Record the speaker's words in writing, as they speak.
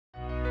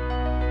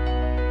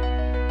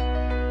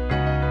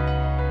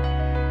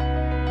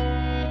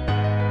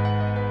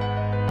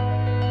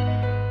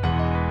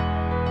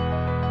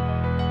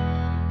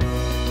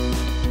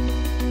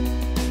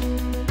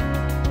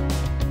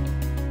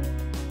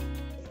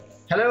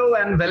Hello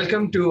and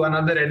welcome to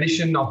another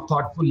edition of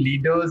Thoughtful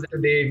Leaders.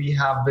 Today we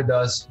have with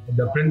us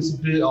the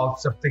principal of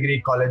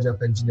Sapthagiri College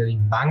of Engineering,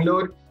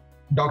 Bangalore,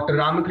 Dr.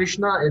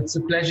 Ramakrishna. It's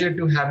a pleasure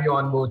to have you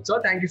on board, sir.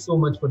 Thank you so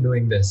much for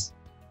doing this.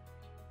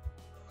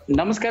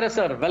 Namaskara,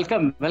 sir.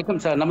 Welcome,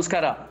 sir.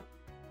 Namaskara.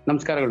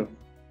 Namaskara.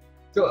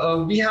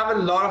 So we have a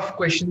lot of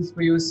questions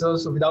for you, sir.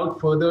 So without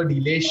further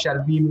delay,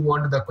 shall we move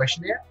on to the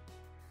questionnaire?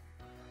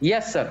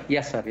 Yes, sir.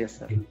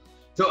 Okay.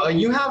 So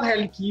you have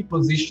held key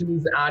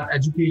positions at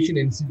education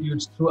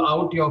institutes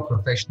throughout your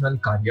professional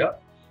career.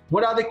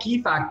 What are the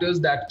key factors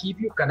that keep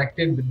you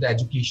connected with the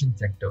education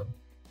sector?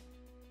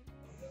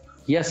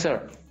 Yes,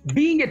 sir.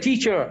 Being a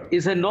teacher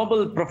is a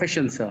noble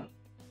profession, sir,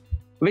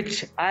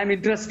 which I am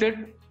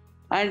interested,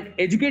 and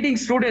educating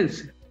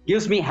students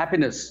gives me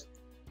happiness.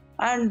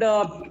 And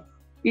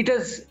it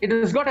has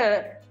got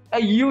a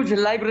huge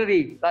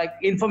library like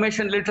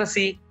information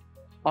literacy,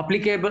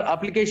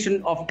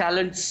 application of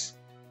talents,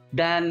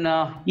 then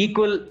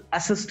equal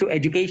access to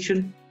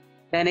education,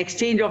 then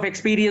exchange of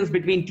experience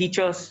between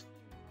teachers,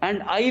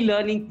 and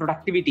learning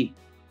productivity.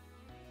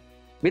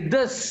 With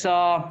this,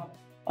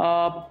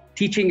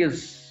 teaching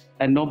is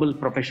a noble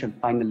profession,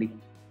 finally.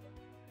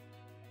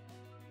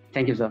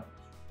 Thank you, sir.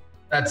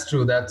 That's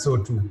true. That's so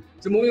true.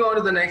 So moving on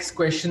to the next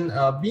question,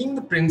 being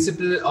the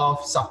principal of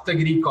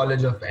Sapthagiri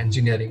College of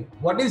Engineering,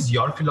 what is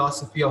your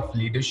philosophy of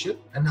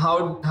leadership and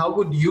how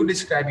would you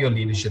describe your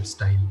leadership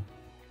style?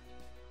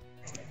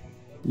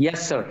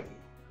 Yes, sir.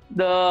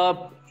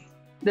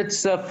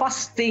 That's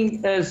first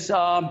thing is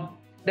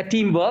the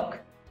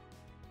teamwork,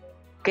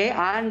 okay,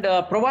 and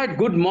provide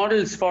good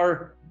models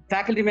for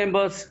faculty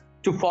members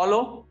to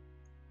follow,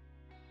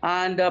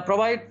 and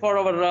provide for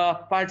our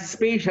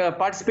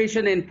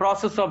participation in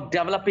process of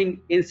developing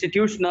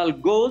institutional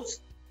goals,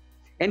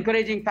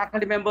 encouraging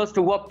faculty members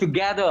to work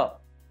together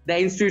the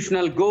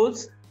institutional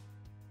goals,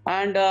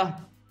 and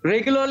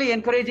regularly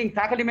encouraging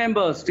faculty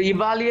members to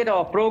evaluate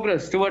our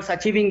progress towards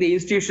achieving the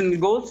institutional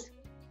goals,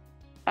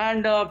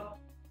 and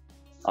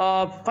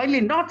finally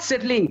not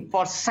settling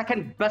for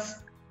second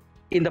best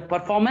in the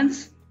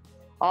performance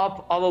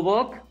of our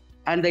work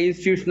and the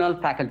institutional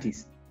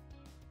faculties.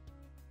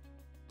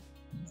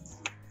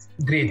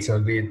 Great, sir.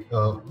 Great.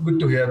 Good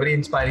to hear. Very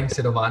inspiring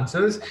set of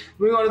answers.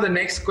 Moving on to the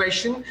next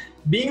question.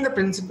 Being the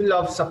principal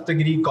of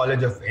Sapthagiri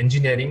College of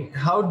Engineering,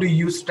 how do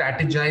you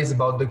strategize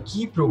about the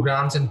key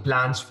programs and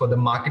plans for the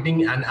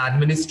marketing and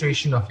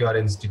administration of your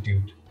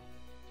institute?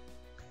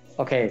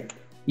 Okay.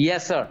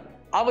 Yes, sir.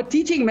 Our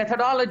teaching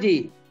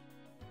methodology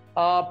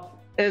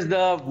is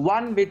the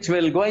one which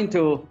will go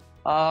into,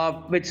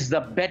 which is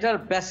the better,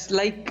 best,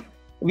 like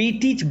we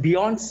teach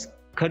beyond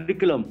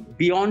curriculum,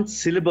 beyond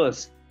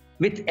syllabus,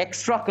 with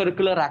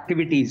extracurricular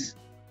activities,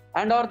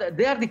 and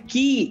they are the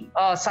key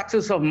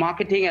success of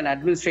marketing and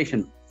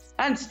administration.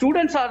 And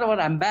students are our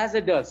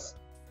ambassadors.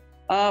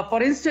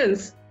 For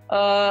instance,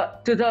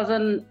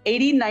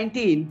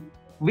 2018-19,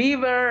 we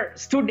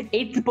stood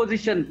 8th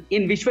position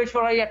in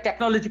Visvesvaraya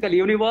Technological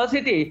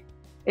University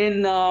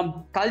in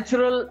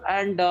cultural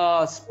and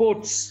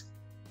sports,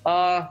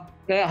 the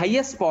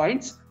highest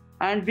points,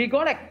 and we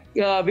got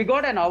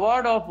an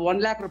award of 1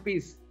 lakh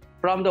rupees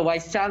from the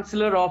Vice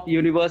Chancellor of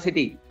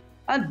University.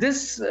 And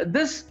this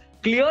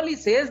clearly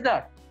says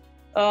that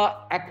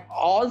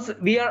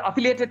we are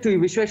affiliated to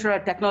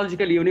Visvesvaraya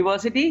Technological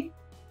University,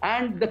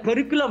 and the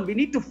curriculum, we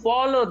need to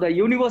follow the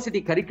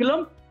university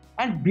curriculum,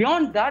 and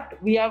beyond that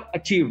we have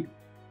achieved.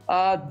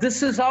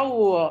 This is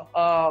how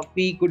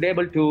we could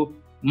able to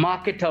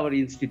market our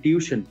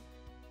institution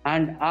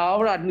and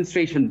our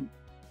administration.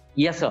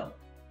 Yes, sir.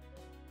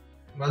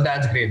 Well,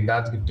 that's great.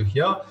 That's good to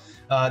hear.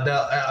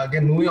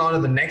 Again, moving on to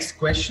the next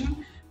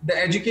question. The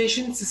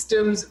education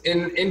systems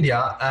in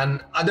India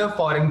and other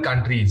foreign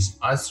countries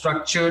are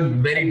structured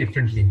very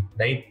differently,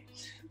 right?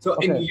 So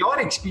in your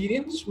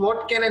experience,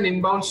 what can an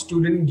inbound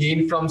student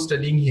gain from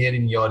studying here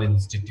in your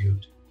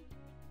institute?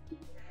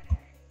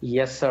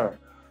 Yes, sir.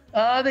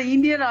 The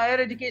Indian higher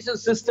education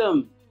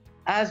system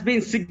has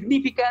been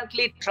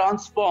significantly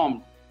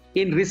transformed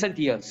in recent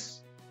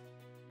years,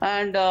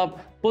 and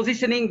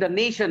positioning the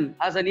nation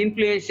as an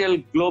influential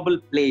global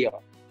player.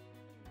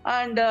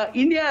 And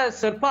India has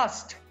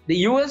surpassed the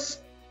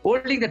US,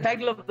 holding the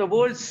title of the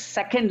world's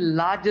second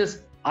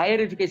largest higher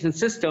education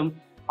system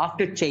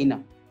after China.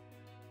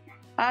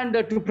 And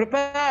to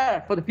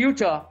prepare for the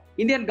future,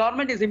 Indian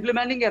government is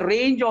implementing a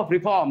range of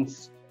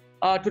reforms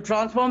to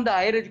transform the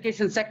higher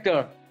education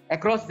sector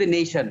across the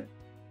nation.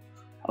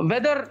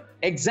 Whether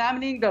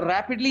examining the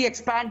rapidly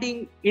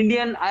expanding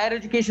Indian higher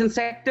education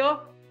sector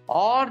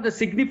or the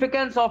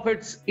significance of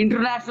its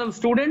international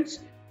students,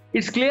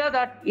 it's clear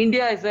that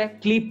India is a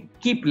key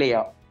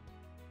player.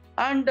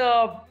 And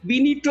we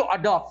need to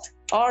adopt,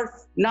 or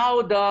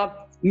now the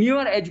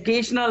newer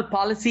educational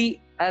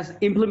policy as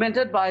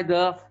implemented by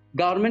the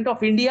government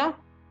of India,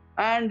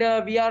 and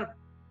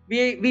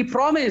we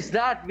promise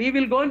that we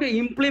will going to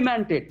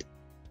implement it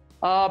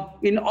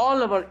in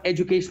all our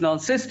educational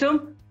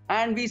system,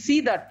 and we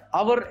see that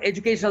our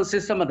educational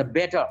system are the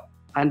better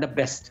and the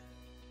best.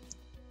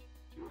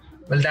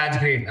 Well, that's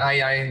great.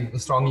 I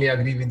strongly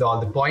agree with all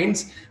the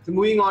points. So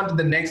moving on to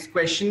the next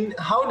question,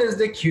 how does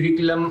the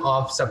curriculum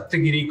of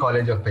Sapthagiri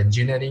College of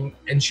Engineering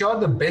ensure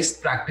the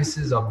best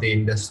practices of the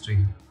industry?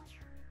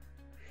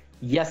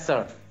 Yes,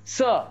 sir.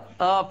 Sir,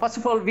 first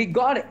of all, we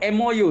got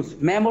MOUs,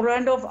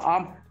 Memorandum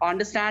of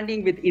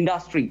Understanding with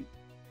Industry,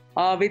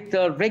 with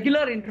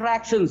regular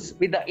interactions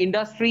with the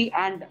industry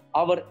and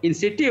our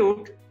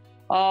institute.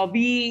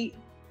 We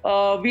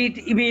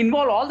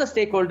involve all the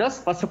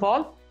stakeholders, first of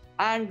all,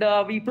 and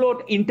we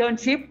float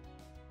internship,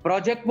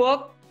 project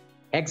work,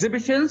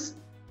 exhibitions,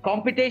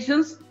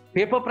 competitions,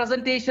 paper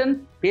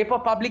presentation, paper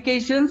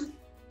publications,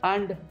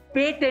 and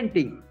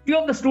patenting. Few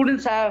of the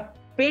students have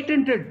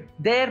patented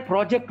their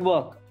project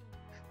work.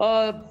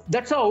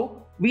 That's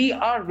how we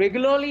are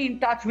regularly in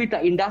touch with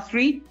the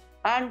industry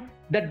and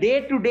the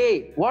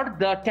day-to-day, what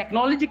the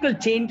technological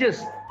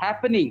changes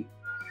happening,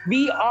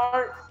 we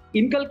are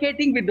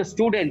inculcating with the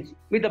students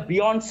with the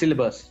beyond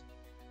syllabus.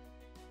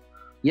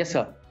 Yes,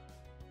 sir.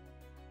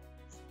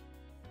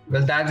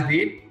 Well, that's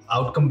great.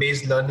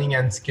 Outcome-based learning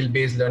and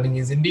skill-based learning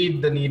is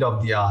indeed the need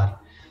of the hour.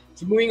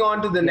 So moving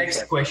on to the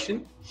next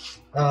question.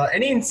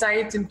 Any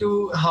insights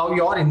into how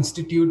your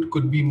institute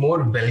could be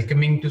more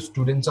welcoming to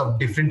students of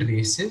different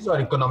races or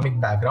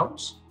economic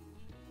backgrounds?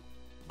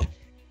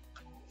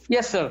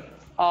 Yes, sir.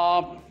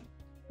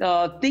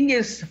 Thing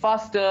is,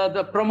 first,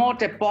 the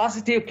promote a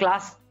positive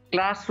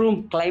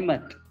classroom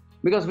climate,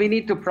 because we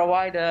need to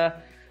provide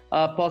a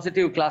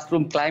positive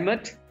classroom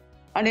climate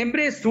and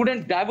embrace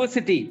student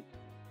diversity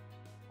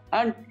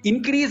and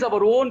increase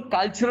our own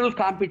cultural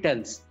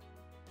competence,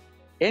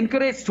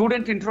 encourage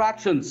student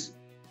interactions,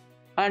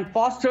 and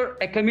foster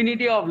a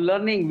community of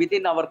learning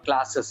within our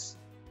classes.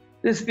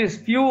 This is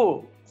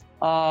few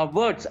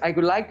words I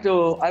would like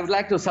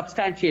to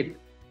substantiate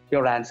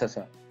your answer,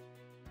 sir.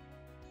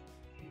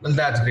 Well,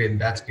 that's great.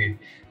 That's great.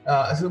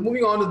 So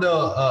moving on to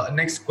the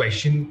next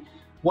question,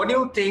 what do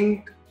you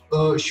think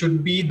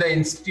should be the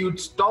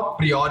institute's top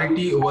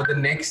priority over the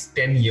next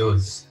 10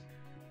 years?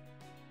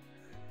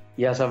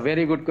 Yes, a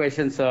very good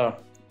question, sir.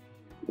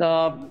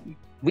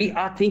 We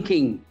are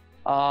thinking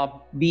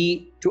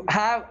to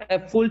have a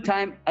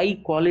full-time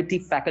high-quality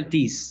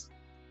faculties,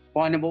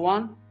 point number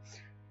one.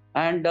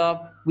 And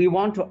we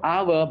want to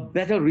have a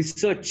better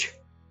research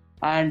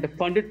and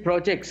funded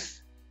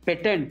projects,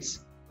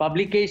 patents,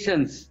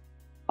 publications,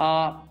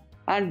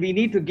 and we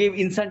need to give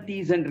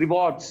incentives and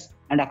rewards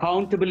and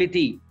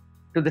accountability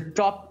to the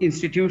top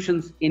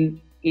institutions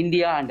in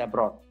India and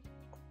abroad.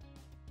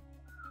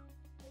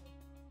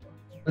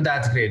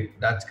 That's great.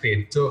 That's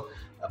great. So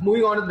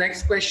moving on to the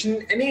next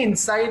question, any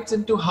insights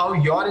into how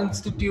your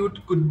institute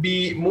could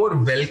be more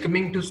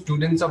welcoming to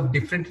students of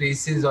different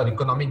races or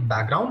economic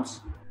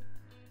backgrounds?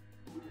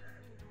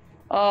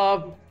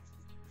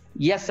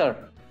 Yes, sir.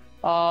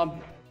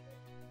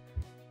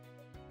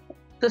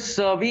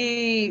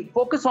 We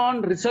focus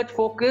on research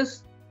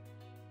focus,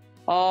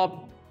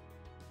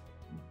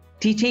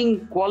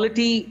 teaching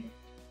quality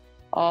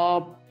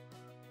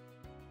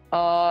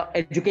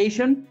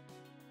education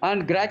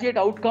and graduate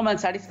outcome and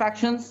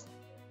satisfactions,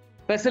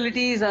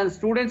 facilities and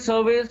student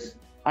service,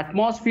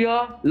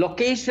 atmosphere,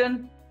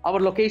 location. Our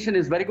location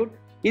is very good.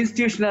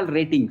 Institutional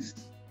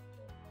ratings.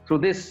 Through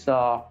this,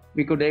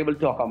 we could able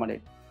to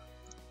accommodate.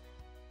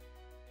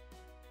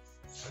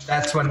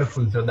 That's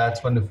wonderful, sir.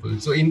 That's wonderful.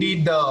 So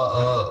indeed,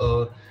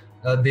 the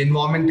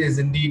environment is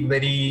indeed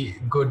very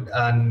good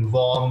and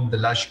warm. The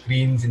lush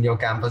greens in your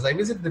campus. I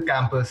visited the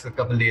campus a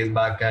couple of days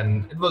back,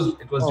 and it was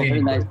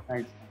really good.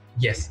 Nice.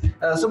 Yes.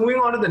 So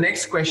moving on to the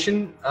next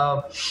question,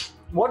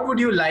 what would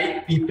you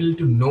like people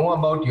to know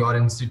about your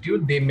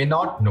institute they may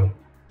not know?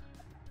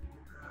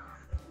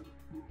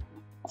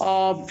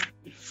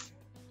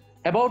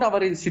 About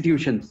our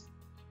institutions,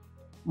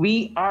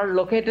 we are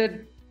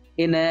located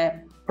in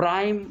a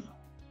prime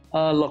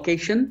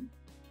location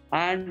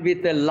and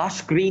with a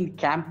lush green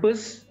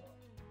campus,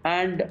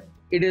 and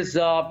it is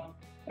a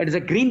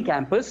green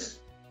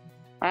campus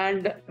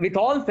and with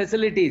all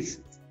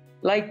facilities.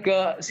 Like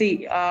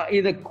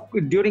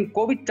during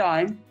COVID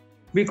time,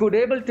 we could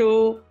able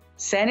to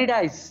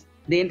sanitize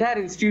the entire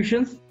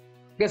institutions,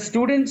 because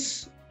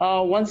students,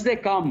 once they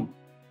come,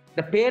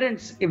 the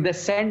parents, if they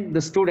send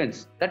the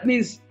students, that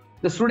means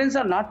the students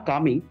are not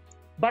coming,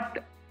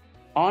 but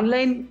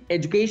online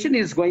education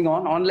is going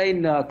on,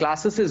 online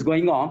classes is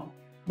going on.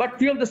 But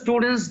few of the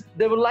students,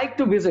 they would like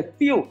to visit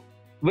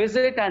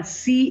and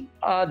see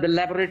the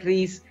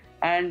laboratories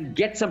and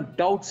get some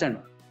doubts. And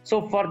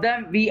so for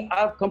them, we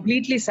are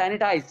completely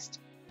sanitized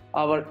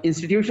our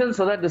institutions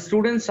so that the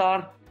students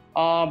are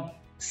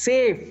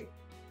safe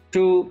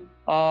to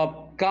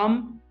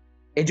come,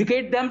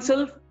 educate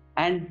themselves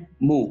and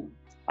move.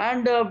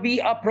 And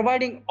we are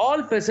providing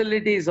all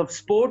facilities of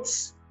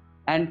sports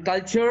and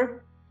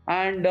culture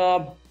and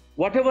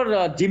whatever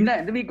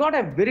we got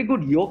a very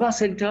good yoga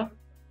center,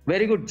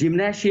 very good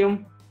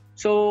gymnasium.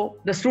 So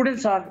the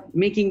students are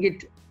making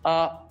it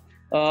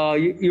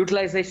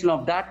utilization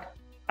of that,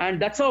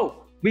 and that's how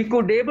we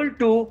could able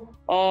to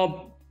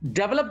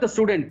develop the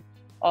student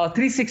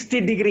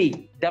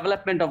 360-degree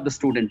development of the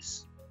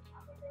students.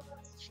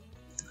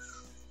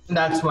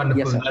 That's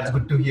wonderful. Yes, sir. That's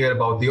good to hear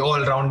about the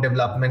all-round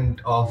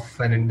development of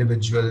an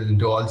individual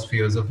into all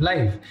spheres of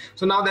life.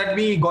 So now that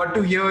we got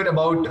to hear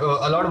about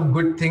a lot of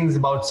good things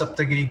about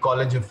Sapthagiri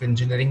College of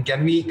Engineering,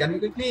 can we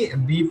quickly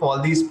brief all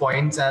these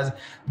points as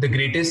the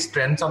greatest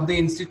strengths of the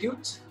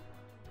institutes?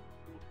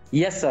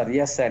 Yes, sir.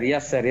 Yes, sir.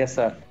 Yes, sir. Yes,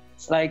 sir.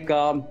 It's like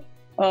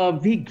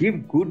we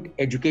give good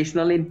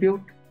educational input.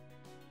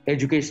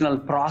 Educational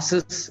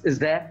process is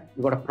there.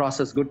 We got a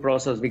process, good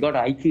process. We got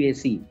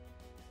IQAC,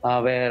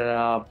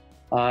 where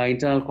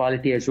internal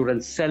quality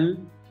assurance cell,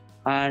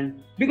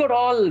 and we got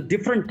all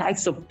different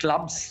types of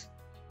clubs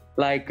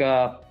like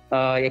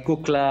eco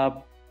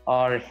club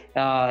or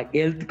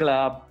health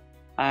club,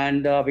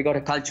 and we got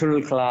a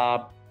cultural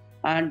club,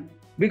 and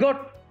we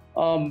got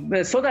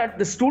so that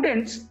the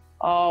students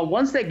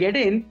once they get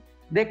in,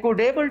 they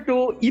could able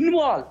to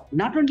involve,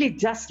 not only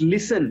just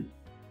listen,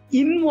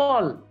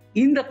 involve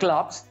in the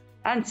clubs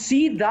and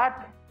see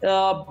that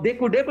they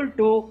could able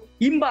to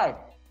imbibe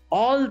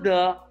all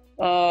the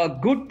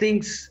good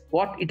things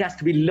what it has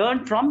to be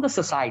learned from the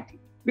society,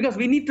 because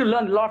we need to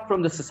learn a lot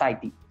from the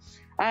society.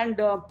 And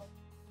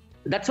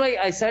that's why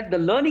I said the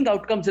learning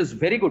outcomes is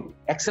very good,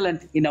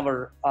 excellent in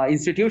our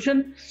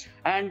institution,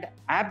 and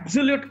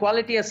absolute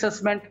quality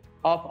assessment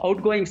of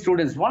outgoing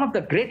students. One of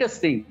the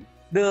greatest things,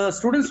 the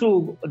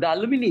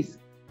alumni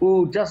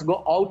who just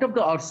go out of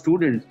our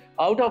students,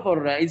 out of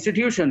our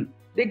institution,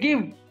 they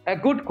give a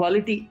good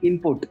quality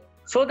input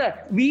so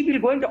that we will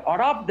going to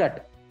adopt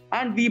that.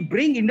 And we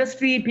bring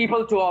industry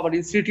people to our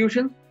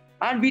institution,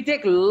 and we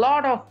take a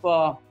lot of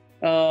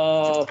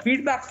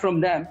feedback from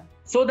them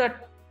so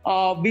that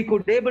we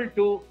could able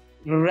to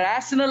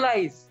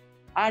rationalize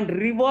and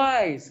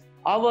revise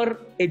our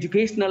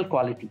educational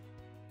quality.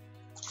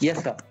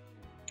 Yes, sir.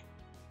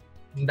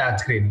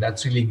 That's great.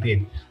 That's really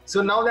great.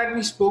 So now that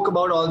we spoke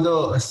about all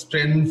the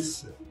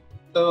strengths,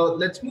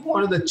 let's move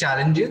on to the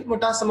challenges.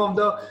 What are some of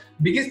the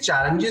biggest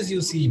challenges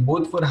you see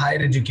both for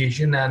higher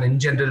education and in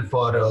general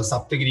for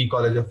Sapthagiri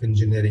College of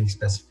Engineering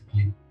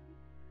specifically?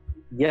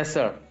 Yes,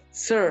 sir.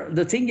 Sir,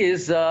 the thing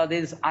is,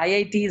 there's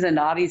IITs and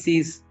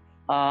RECs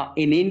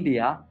in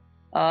India.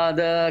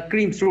 The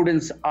cream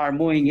students are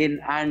moving in,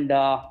 and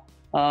a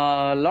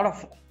lot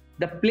of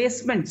the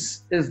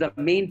placements is the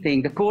main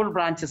thing. The core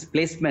branches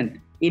placement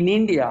in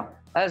India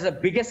has the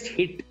biggest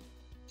hit,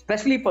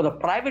 especially for the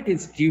private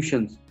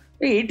institutions.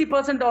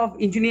 80% of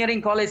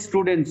engineering college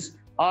students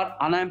are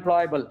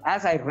unemployable,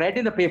 as I read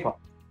in the paper.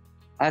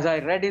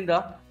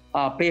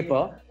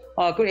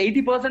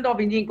 80% of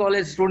engineering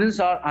college students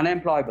are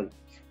unemployable.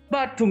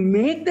 But to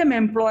make them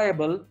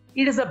employable,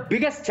 it is the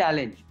biggest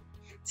challenge.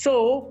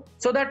 So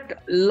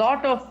that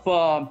lot of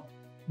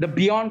the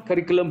beyond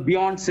curriculum,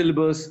 beyond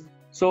syllabus.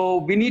 So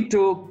we need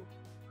to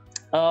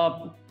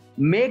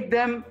make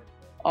them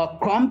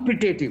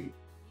competitive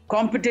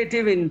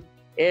in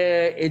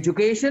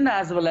education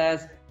as well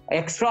as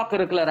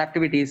extracurricular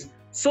activities,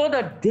 so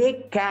that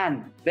they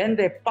can, when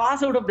they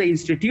pass out of the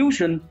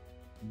institution,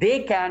 they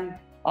can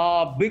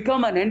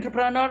become an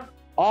entrepreneur,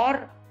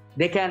 or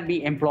they can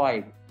be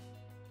employed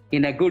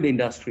in a good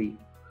industry.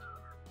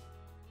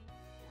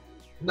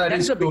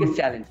 That's the biggest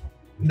challenge.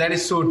 That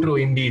is so true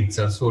indeed,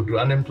 sir. So true.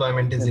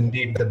 Unemployment is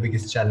indeed the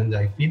biggest challenge,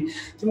 I feel.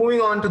 So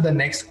moving on to the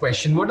next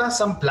question, what are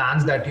some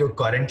plans that you're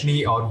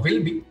currently or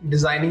will be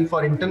designing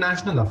for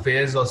international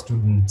affairs or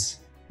students?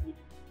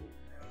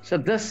 So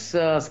this,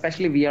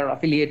 especially we are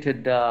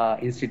affiliated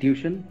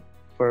institution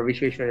for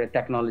Visvesvaraya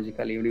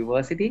Technological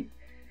University.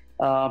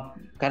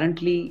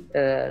 Currently,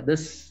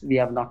 this we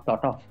have not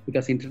thought of,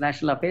 because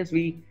international affairs,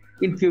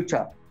 in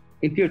future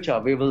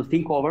we will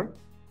think over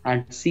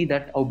and see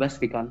that how best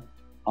we can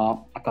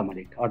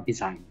accommodate or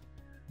design.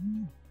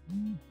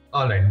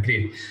 All right,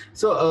 great.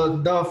 So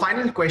the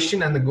final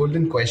question and the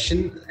golden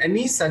question,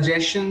 any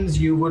suggestions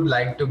you would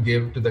like to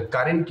give to the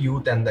current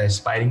youth and the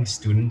aspiring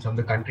students of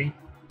the country?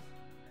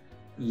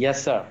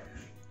 Yes, sir.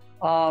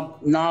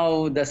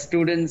 Now the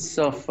students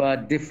of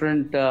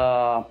different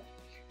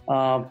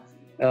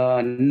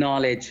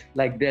knowledge,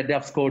 like they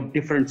have scored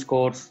different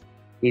scores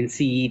in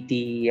CET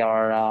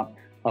or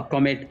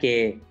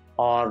COMET-K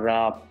or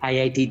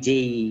IIT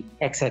JEE,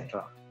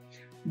 etc.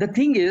 The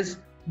thing is,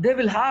 they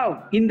will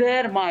have in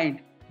their mind,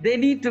 they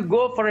need to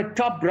go for a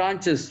top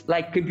branches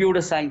like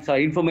computer science or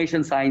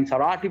information science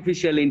or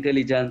artificial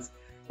intelligence,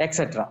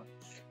 etc.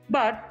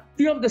 But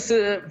few of the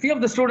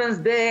students,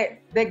 they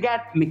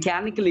get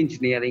mechanical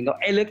engineering or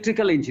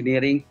electrical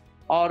engineering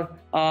or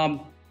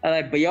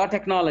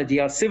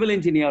biotechnology or civil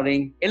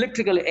engineering,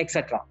 electrical,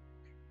 etc.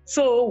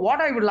 So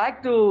what I would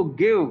like to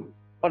give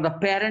for the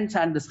parents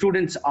and the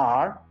students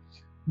are,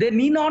 they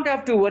need not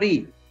have to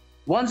worry.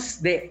 Once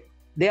they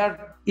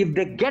are, if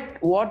they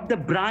get what the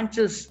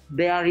branches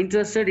they are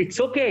interested, it's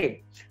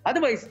okay.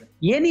 Otherwise,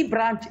 any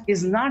branch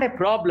is not a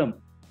problem.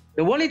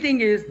 The only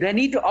thing is they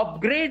need to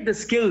upgrade the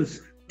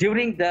skills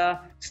during their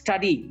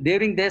study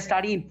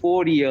in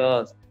 4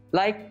 years.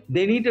 Like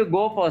they need to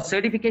go for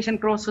certification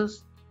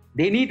courses,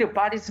 they need to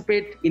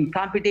participate in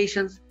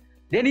competitions,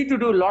 they need to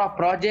do a lot of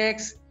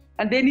projects,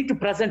 and they need to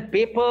present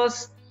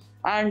papers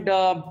and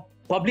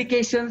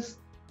publications.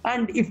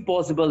 And if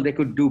possible, they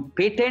could do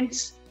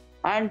patents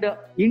and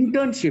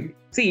internship.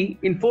 See,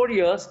 in 4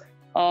 years,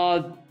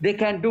 they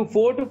can do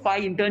 4 to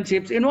 5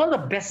 internships in all the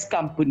best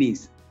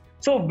companies.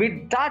 So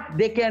with that,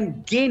 they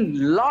can gain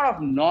a lot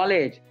of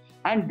knowledge,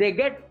 and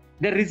their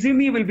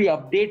resume will be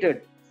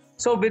updated.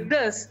 So with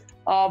this,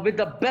 with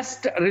the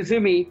best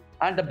resume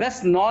and the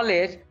best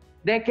knowledge,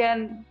 they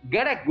can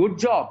get a good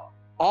job,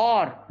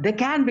 or they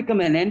can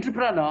become an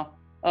entrepreneur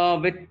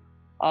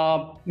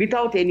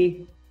without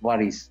any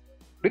worries.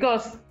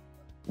 Because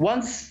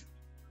once,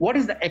 what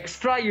is the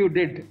extra you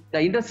did?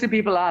 The industry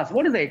people ask,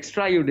 what is the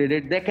extra you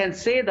did? They can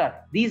say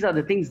that these are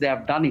the things they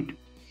have done it.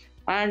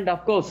 And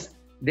of course,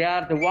 they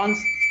are the ones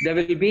they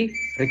will be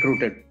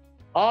recruited.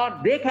 Or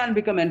they can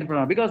become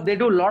entrepreneur because they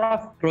do a lot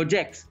of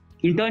projects,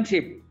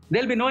 internship.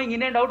 They'll be knowing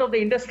in and out of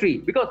the industry,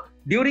 because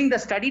during the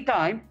study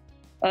time,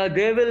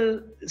 they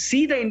will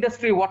see the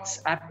industry,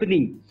 what's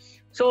happening.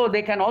 So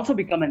they can also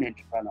become an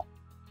entrepreneur.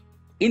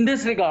 In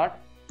this regard,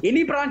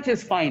 any branch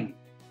is fine.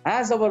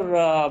 As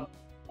our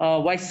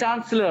Vice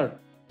Chancellor,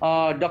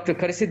 Dr.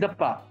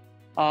 Karisiddappa,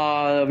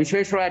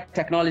 Vishweshwaraya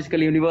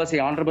Technological University,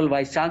 Honorable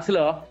Vice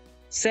Chancellor,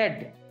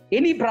 said,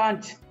 any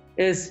branch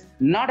is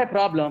not a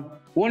problem.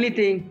 Only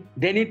thing,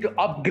 they need to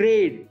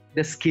upgrade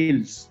the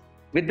skills.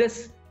 With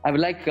this, I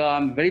would like,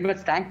 very much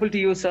thankful to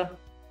you, sir,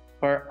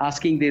 for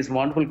asking this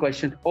wonderful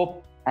question.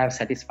 Hope I have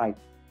satisfied.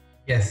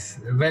 Yes,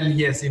 well,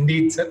 yes,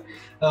 indeed, sir.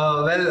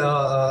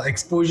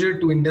 Exposure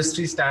to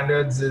industry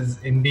standards is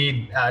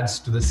indeed adds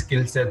to the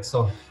skill sets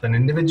of an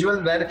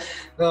individual. It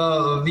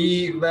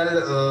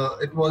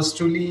was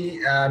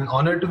truly an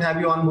honor to have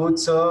you on board,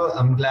 sir.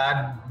 I'm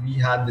glad we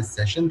had this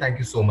session. Thank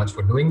you so much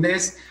for doing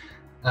this.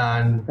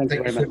 And thank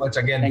you so much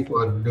again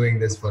for doing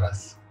this for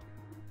us.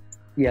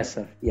 Yes,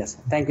 sir. Yes.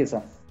 Thank you,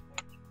 sir.